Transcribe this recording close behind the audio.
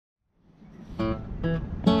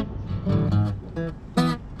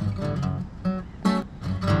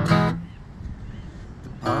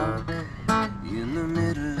Park in the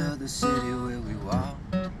middle of the city where we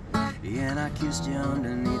walked, and I kissed you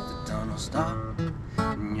underneath the tunnel star.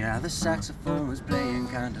 Yeah, the saxophone was playing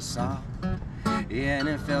kinda soft, and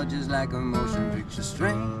it felt just like a motion picture.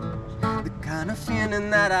 Strange, the kind of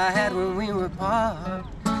feeling that I had when we were apart,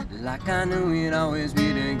 like I knew we'd always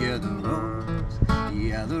be together. Roads,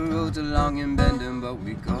 yeah, the roads are long and bending, but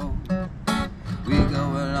we go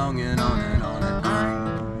along and on and on.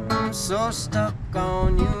 And I'm so stuck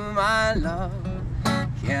on you, my love.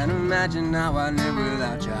 Can't imagine how I live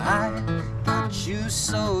without you. I got you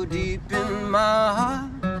so deep in my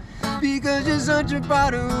heart, because you're such a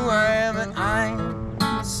part of who I am. And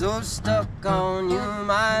I'm so stuck on you,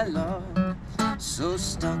 my love. So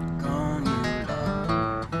stuck on you,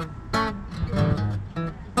 love.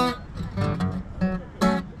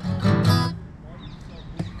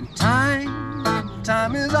 And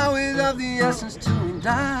time is always of the essence to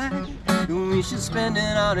die. We should spend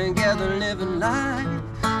it all together living life.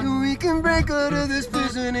 We can break out of this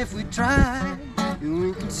prison if we try.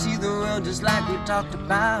 We can see the world just like we talked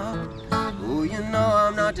about. Oh, you know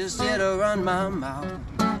I'm not just here to run my mouth.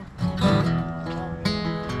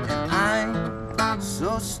 And I'm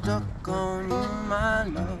so stuck on you, my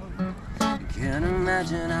love. Can't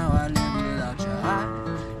imagine how I live without you. I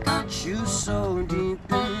got you so deep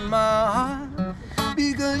in my heart,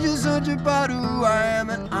 because you're such a part of who I am.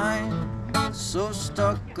 And I'm so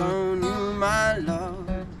stuck on you, my love.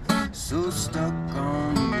 So stuck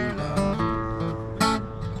on you, love.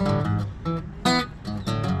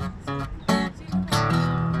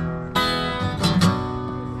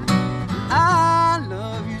 I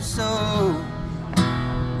love you so.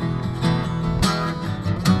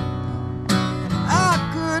 I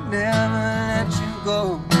could never let you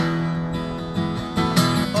go.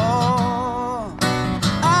 Oh,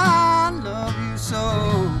 I love you so.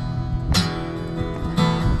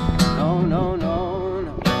 No, no, no,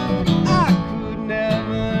 no. I could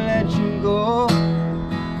never let you go.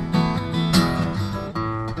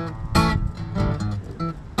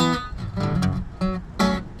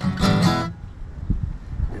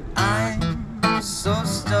 I'm so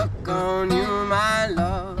stuck on you, my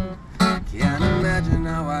love. Can't imagine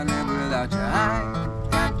how I live without you. I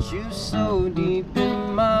got you so deep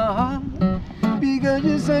in my heart, because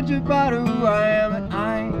you're such a part of who I am. And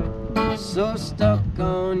I'm so stuck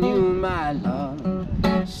on you, my love.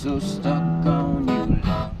 So stuck on